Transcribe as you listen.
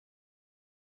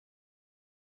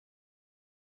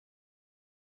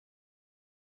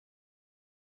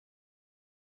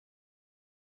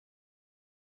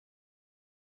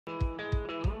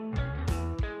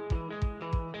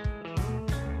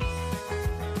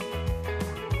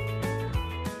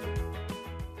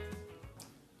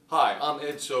Hi, I'm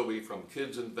Ed Sobey from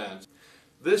Kids Invent.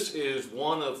 This is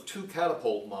one of two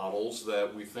catapult models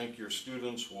that we think your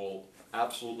students will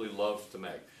absolutely love to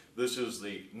make. This is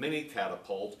the Mini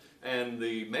Catapult, and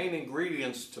the main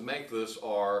ingredients to make this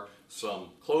are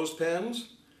some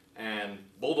clothespins and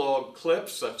bulldog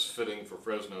clips, that's fitting for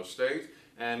Fresno State,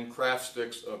 and craft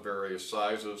sticks of various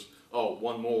sizes. Oh,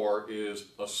 one more is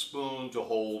a spoon to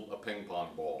hold a ping pong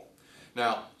ball.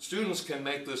 Now, students can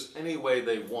make this any way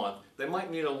they want. They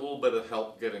might need a little bit of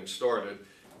help getting started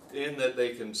in that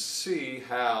they can see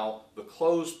how the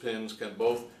clothespins can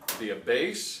both be a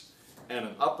base and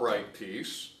an upright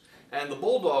piece. And the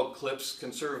bulldog clips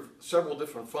can serve several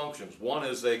different functions. One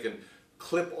is they can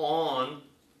clip on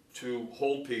to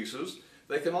hold pieces.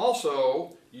 They can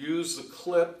also use the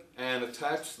clip and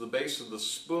attach the base of the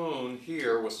spoon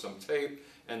here with some tape,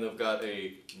 and they've got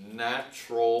a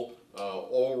natural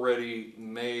already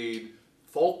made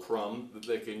fulcrum that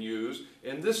they can use.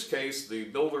 In this case, the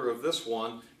builder of this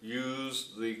one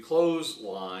used the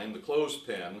clothesline, the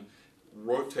clothespin,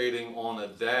 rotating on a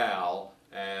dowel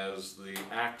as the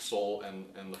axle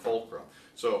and the fulcrum.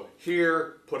 So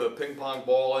here, put a ping pong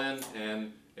ball in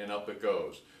and up it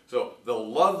goes. So they'll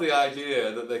love the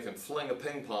idea that they can fling a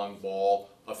ping pong ball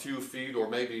a few feet or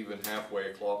maybe even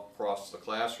halfway across the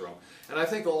classroom. And I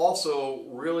think they'll also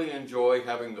really enjoy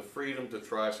having the freedom to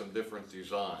try some different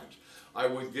designs. I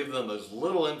would give them as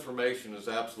little information as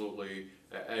absolutely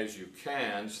as you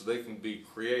can so they can be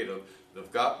creative.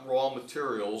 They've got raw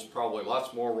materials, probably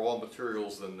lots more raw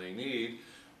materials than they need.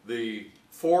 The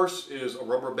force is a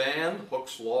rubber band,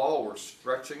 Hooke's law. We're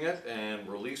stretching it and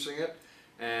releasing it.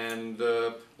 And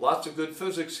lots of good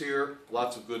physics here,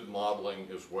 lots of good modeling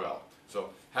as well. So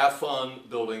have fun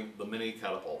building the Mini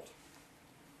Catapult.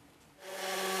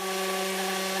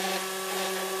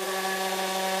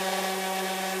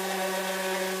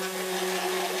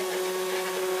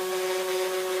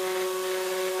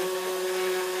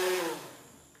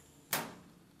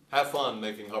 Have fun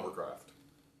making hovercraft.